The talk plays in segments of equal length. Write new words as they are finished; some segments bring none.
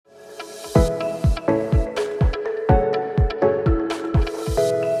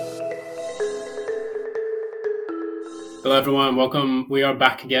everyone. Welcome. We are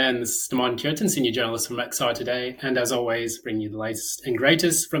back again. This is Damon Curtin, senior journalist from XR Today, and as always, bringing you the latest and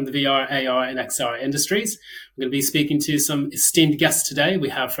greatest from the VR, AR, and XR industries. We're going to be speaking to some esteemed guests today. We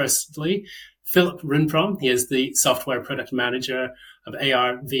have, firstly, Philip Runprom. He is the software product manager of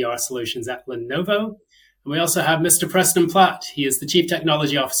AR, VR solutions at Lenovo. And we also have Mr. Preston Platt. He is the Chief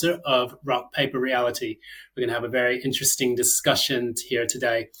Technology Officer of Rock Paper Reality. We're going to have a very interesting discussion here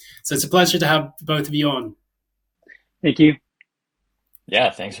today. So it's a pleasure to have both of you on. Thank you. Yeah,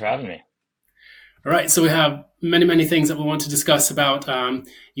 thanks for having me. All right, so we have many things that we want to discuss about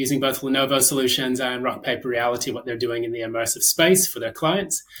using both Lenovo solutions and Rock Paper Reality, what they're doing in the immersive space for their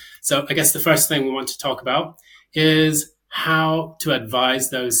clients. So I guess the first thing we want to talk about is how to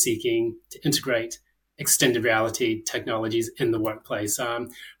advise those seeking to integrate extended reality technologies in the workplace.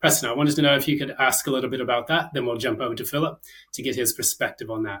 Preston, I wanted to know if you could ask a little bit about that, then we'll jump over to Philip to get his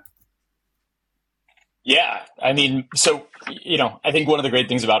perspective on that. Yeah, I mean, I think one of the great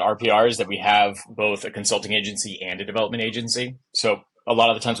things about RPR is that we have both a consulting agency and a development agency. So a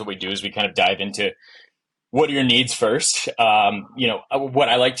lot of the times what we do is we kind of dive into what are your needs first. What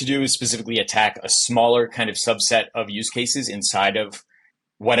I like to do is specifically attack a smaller kind of subset of use cases inside of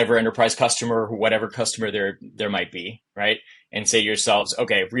whatever enterprise customer or whatever customer there might be, right? And say to yourselves,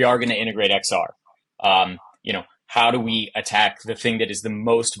 okay, if we are going to integrate XR, how do we attack the thing that is the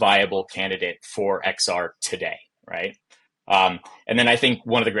most viable candidate for XR today, right? And then I think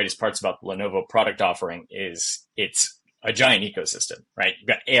one of the greatest parts about the Lenovo product offering is it's a giant ecosystem, right? You've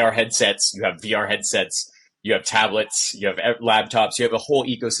got AR headsets, you have VR headsets, you have tablets, you have laptops, you have a whole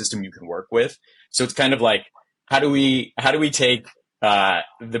ecosystem you can work with. So it's kind of like, how do we take the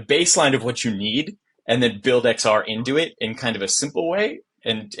baseline of what you need and then build XR into it in kind of a simple way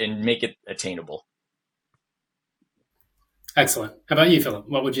and make it attainable? Excellent. How about you, Philip?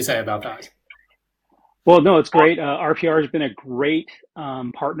 What would you say about that? Well, no, it's great. RPR has been a great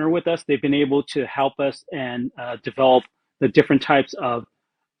partner with us. They've been able to help us and develop the different types of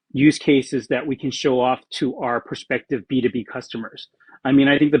use cases that we can show off to our prospective B2B customers. I mean,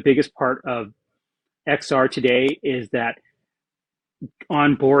 I think the biggest part of XR today is that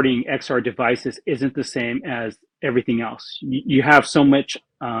onboarding XR devices isn't the same as everything else. You have so much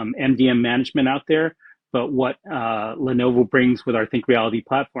MDM management out there. But what Lenovo brings with our ThinkReality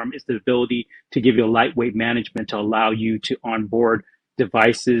platform is the ability to give you a lightweight management to allow you to onboard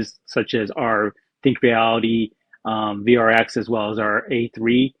devices such as our ThinkReality VRX as well as our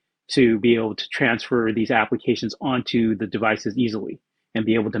A3 to be able to transfer these applications onto the devices easily and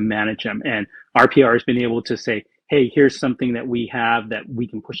be able to manage them. And RPR has been able to say, hey, here's something that we have that we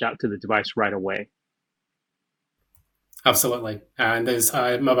can push out to the device right away. Absolutely. And those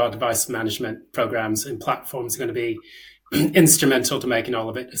mobile device management programs and platforms are going to be instrumental to making all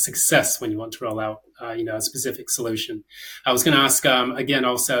of it a success when you want to roll out, a specific solution. I was going to ask, again,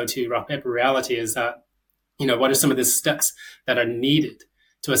 also to Rock Paper Reality is that, what are some of the steps that are needed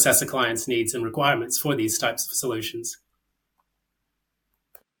to assess a client's needs and requirements for these types of solutions?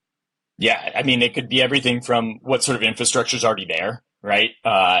 Yeah, I mean, it could be everything from what sort of infrastructure is already there, right?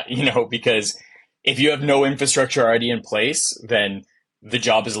 Because if you have no infrastructure already in place, then the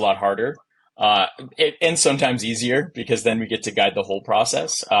job is a lot harder and sometimes easier because then we get to guide the whole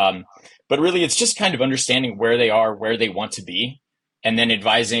process. But really, it's just kind of understanding where they are, where they want to be, and then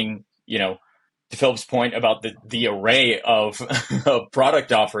advising, to Philip's point about the array of, of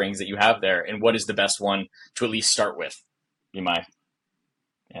product offerings that you have there and what is the best one to at least start with, be my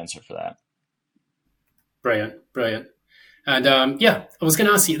answer for that. Brilliant. And I was going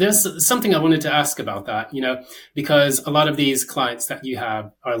to ask you, there's something I wanted to ask about that, because a lot of these clients that you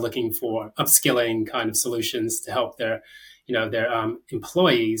have are looking for upskilling kind of solutions to help their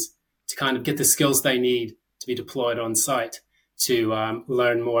employees to kind of get the skills they need to be deployed on site to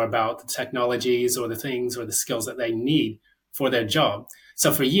learn more about the technologies or the things or the skills that they need for their job.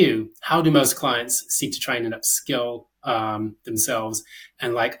 So for you, how do most clients seek to train and upskill themselves?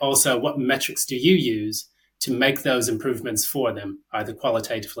 And also, what metrics do you use to make those improvements for them, either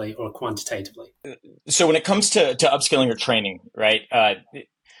qualitatively or quantitatively? So when it comes to upskilling or training, right,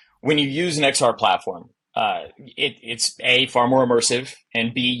 when you use an XR platform, it's A, far more immersive,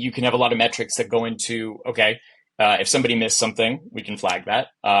 and B, you can have a lot of metrics that go into, okay, if somebody missed something, we can flag that.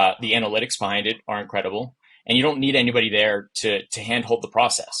 The analytics behind it are incredible, and you don't need anybody there to handhold the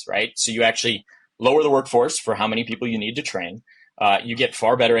process, right? So you actually lower the workforce for how many people you need to train. You get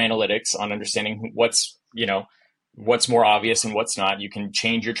far better analytics on understanding what's more obvious and what's not. You can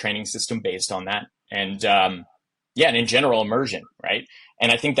change your training system based on that. And and in general, immersion, right?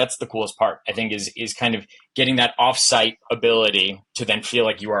 And I think that's the coolest part, I think, is kind of getting that off-site ability to then feel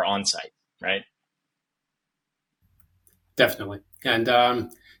like you are on-site, right? Definitely. And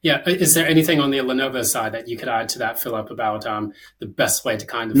yeah, is there anything on the Lenovo side that you could add to that, Philip, about the best way to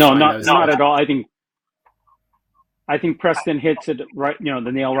kind of No, find not those? not at all. I think Preston hits it right,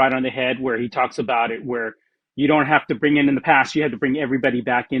 the nail right on the head where he talks about it, where you don't have to bring in the past, you had to bring everybody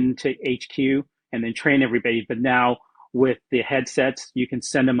back into HQ and then train everybody. But now with the headsets, you can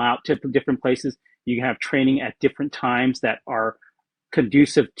send them out to different places. You can have training at different times that are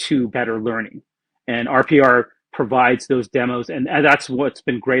conducive to better learning. And RPR provides those demos. And that's what's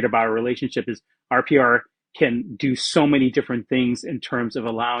been great about our relationship is RPR can do so many different things in terms of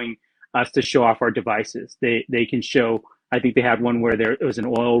allowing us to show off our devices. They can show. I think they had one where it was an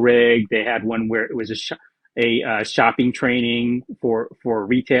oil rig. They had one where it was a shopping training for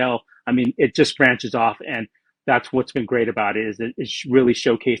retail. I mean, it just branches off, and that's what's been great about it is that it really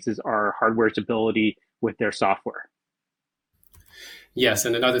showcases our hardware's ability with their software. Yes,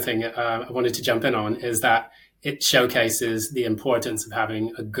 and another thing I wanted to jump in on is that it showcases the importance of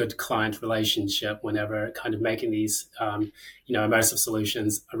having a good client relationship whenever kind of making these, immersive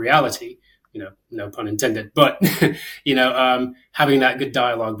solutions a reality. No pun intended, but having that good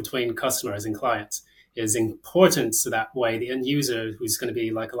dialogue between customers and clients is important. So that way, the end user, who's going to be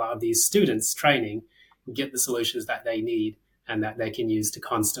like a lot of these students training, get the solutions that they need and that they can use to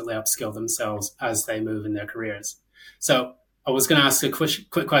constantly upskill themselves as they move in their careers. So I was going to ask a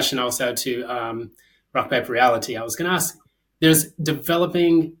quick question also to Rock Paper Reality. I was going to ask, there's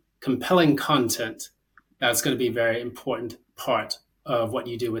developing compelling content that's going to be a very important part of what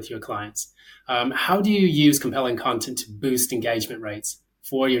you do with your clients. How do you use compelling content to boost engagement rates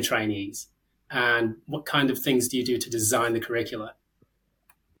for your trainees? And what kind of things do you do to design the curricula?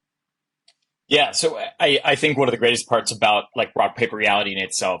 Yeah, so I think one of the greatest parts about like Rock Paper Reality in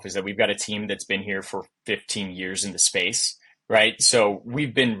itself is that we've got a team that's been here for 15 years in the space, right? So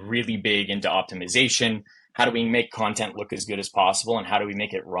we've been really big into optimization. How do we make content look as good as possible, and how do we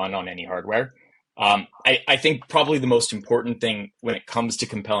make it run on any hardware? I think probably the most important thing when it comes to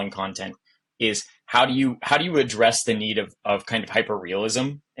compelling content is how do you address the need of kind of hyper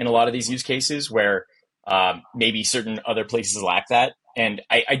realism in a lot of these use cases where maybe certain other places lack that. And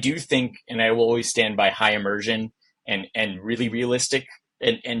I do think, and I will always stand by high immersion and really realistic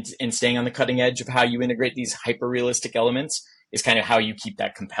and staying on the cutting edge of how you integrate these hyper realistic elements is kind of how you keep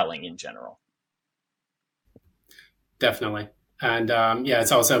that compelling in general. Definitely. And yeah,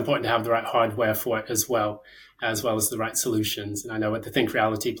 it's also important to have the right hardware for it as well as the right solutions. And I know with the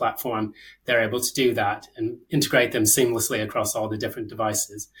ThinkReality platform, they're able to do that and integrate them seamlessly across all the different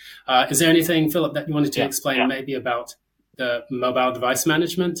devices. Is there anything, Philip, that you wanted to explain maybe about the mobile device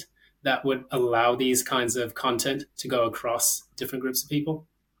management that would allow these kinds of content to go across different groups of people?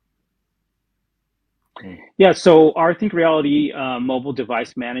 Yeah, so our ThinkReality mobile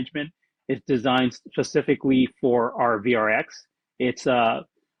device management is designed specifically for our VRX. It's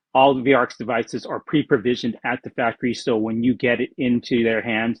all the VRX devices are pre-provisioned at the factory, so when you get it into their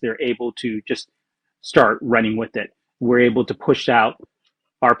hands, they're able to just start running with it. We're able to push out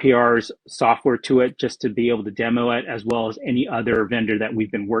RPR's software to it just to be able to demo it, as well as any other vendor that we've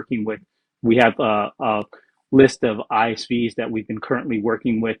been working with. We have a list of ISVs that we've been currently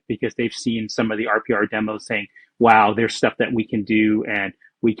working with because they've seen some of the RPR demos saying, wow, there's stuff that we can do, and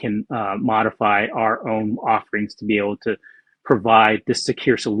we can modify our own offerings to be able to provide this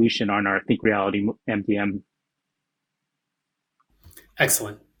secure solution on our ThinkReality MDM.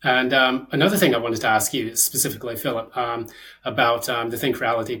 Excellent. And another thing I wanted to ask you specifically, Philip, about the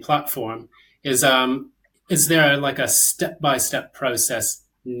ThinkReality platform is there like a step-by-step process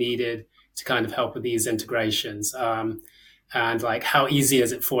needed to kind of help with these integrations? And like how easy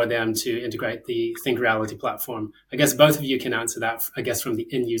is it for them to integrate the ThinkReality platform? I guess both of you can answer that, I guess, from the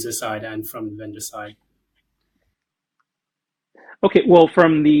end user side and from the vendor side. Okay, well,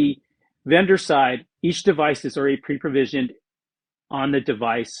 from the vendor side, each device is already pre-provisioned on the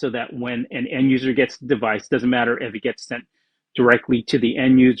device so that when an end user gets the device, doesn't matter if it gets sent directly to the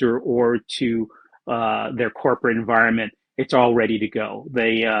end user or to their corporate environment, it's all ready to go.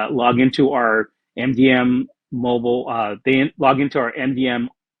 They log into our MDM mobile, they log into our MDM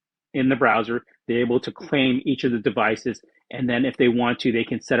in the browser. They're able to claim each of the devices. And then if they want to, they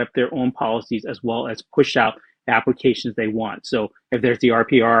can set up their own policies as well as push out applications they want. So if there's the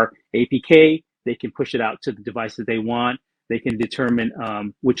RPR APK, they can push it out to the devices they want. They can determine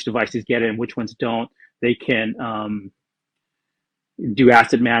which devices get it and which ones don't. They can do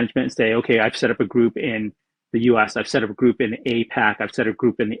asset management and say, okay, I've set up a group in the US, I've set up a group in APAC, I've set up a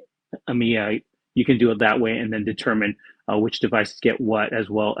group in EMEA. You can do it that way and then determine which devices get what, as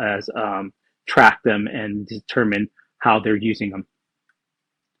well as track them and determine how they're using them.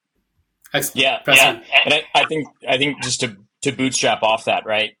 Excellent. Yeah, Preston. and I think just to bootstrap off that,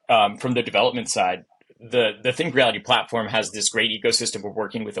 right, from the development side, the ThinkReality platform has this great ecosystem of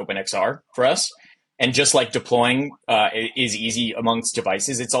working with OpenXR for us. And just like deploying is easy amongst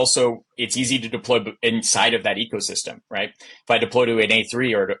devices, it's easy to deploy inside of that ecosystem, right? If I deploy to an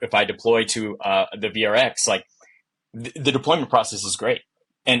A3 or if I deploy to the VRX, like the deployment process is great,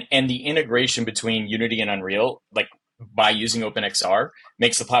 and the integration between Unity and Unreal, like by using OpenXR,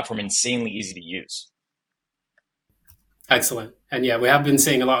 makes the platform insanely easy to use. Excellent. And yeah, we have been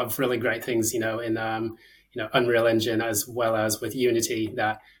seeing a lot of really great things, in Unreal Engine as well as with Unity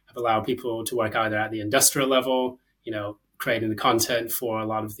that have allowed people to work either at the industrial level, creating the content for a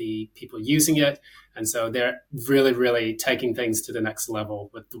lot of the people using it. And so they're really, really taking things to the next level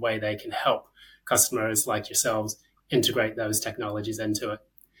with the way they can help customers like yourselves integrate those technologies into it.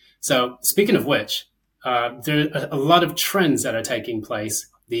 So speaking of which, there are a lot of trends that are taking place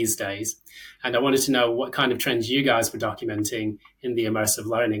these days. And I wanted to know what kind of trends you guys were documenting in the immersive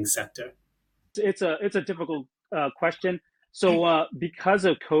learning sector. It's a difficult question. So because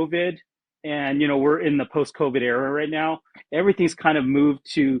of COVID, and we're in the post-COVID era right now, everything's kind of moved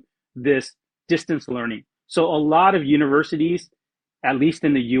to this distance learning. So a lot of universities, at least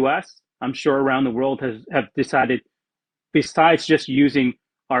in the U.S., I'm sure around the world, have decided, besides just using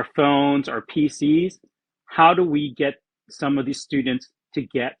our phones, our PCs, how do we get some of these students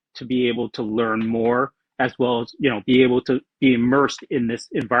to be able to learn more, as well as be able to be immersed in this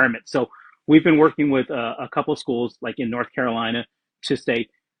environment. So we've been working with a couple of schools, like in North Carolina, to say,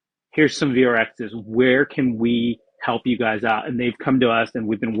 here's some VRXs. Where can we help you guys out? And they've come to us, and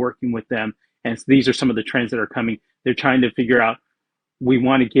we've been working with them. And so these are some of the trends that are coming. They're trying to figure out, we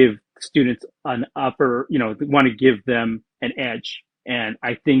want to give students want to give them an edge. And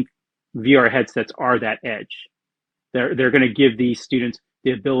I think VR headsets are that edge. They're going to give these students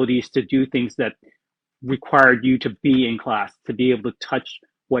the abilities to do things that required you to be in class, to be able to touch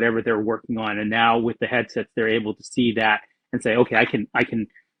whatever they're working on. And now with the headsets, they're able to see that and say, okay, I can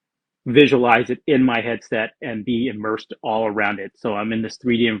visualize it in my headset and be immersed all around it. So I'm in this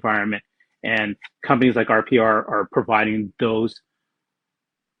 3D environment, and companies like RPR are providing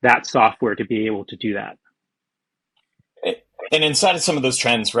that software to be able to do that. And inside of some of those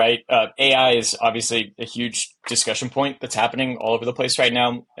trends, right, AI is obviously a huge discussion point that's happening all over the place right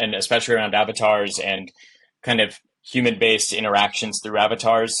now, and especially around avatars and kind of human-based interactions through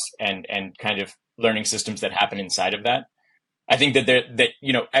avatars and kind of learning systems that happen inside of that. I think that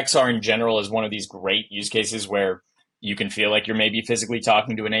XR in general is one of these great use cases where you can feel like you're maybe physically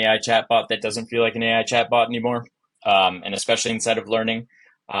talking to an AI chatbot that doesn't feel like an AI chatbot anymore, and especially inside of learning.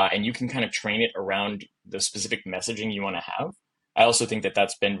 And you can kind of train it around the specific messaging you want to have. I also think that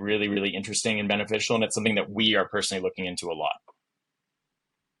that's been really, really interesting and beneficial, and it's something that we are personally looking into a lot.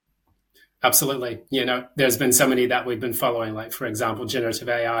 Absolutely. There's been so many that we've been following, like, for example, generative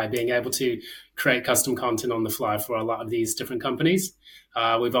AI, being able to create custom content on the fly for a lot of these different companies.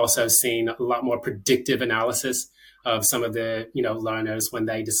 We've also seen a lot more predictive analysis of some of the, learners when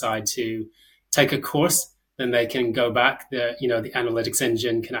they decide to take a course. Then they can go back. The analytics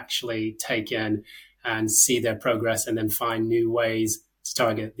engine can actually take in and see their progress, and then find new ways to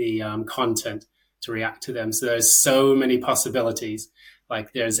target the content to react to them. So there's so many possibilities.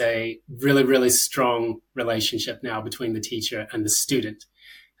 Like, there's a really, really strong relationship now between the teacher and the student.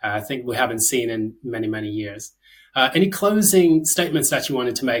 I think we haven't seen in many, many years. Any closing statements that you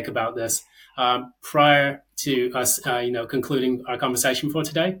wanted to make about this prior to us, concluding our conversation for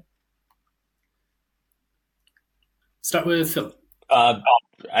today? Start with Philip.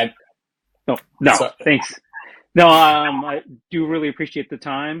 No, thanks. No, I do really appreciate the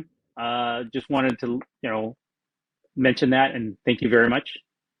time. Just wanted to, mention that, and thank you very much.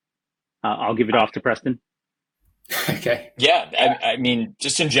 I'll give it off to Preston. Okay. Yeah, I mean,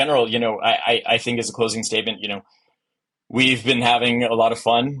 just in general, I think as a closing statement, we've been having a lot of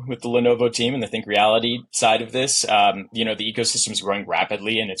fun with the Lenovo team and the ThinkReality side of this. The ecosystem is growing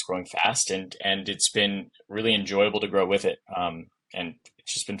rapidly, and it's growing fast, and it's been really enjoyable to grow with it. And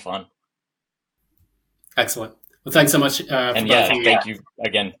it's just been fun. Excellent. Well, thanks so much. And yeah, thank you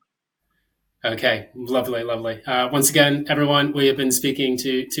again. Okay, lovely. Once again, everyone, we have been speaking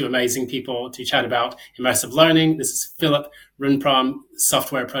to amazing people to chat about immersive learning. This is Philip Runprom,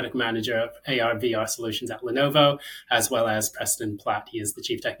 Software Product Manager of AR VR Solutions at Lenovo, as well as Preston Platt. He is the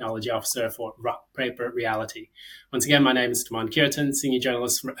Chief Technology Officer for Rock Paper Reality. Once again, my name is Taman Kierton, Senior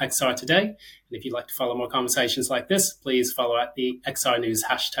Journalist for XR Today. And if you'd like to follow more conversations like this, please follow at the XR News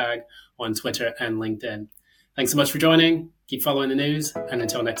hashtag on Twitter and LinkedIn. Thanks so much for joining. Keep following the news, and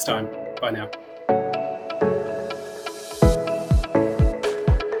until next time, bye now.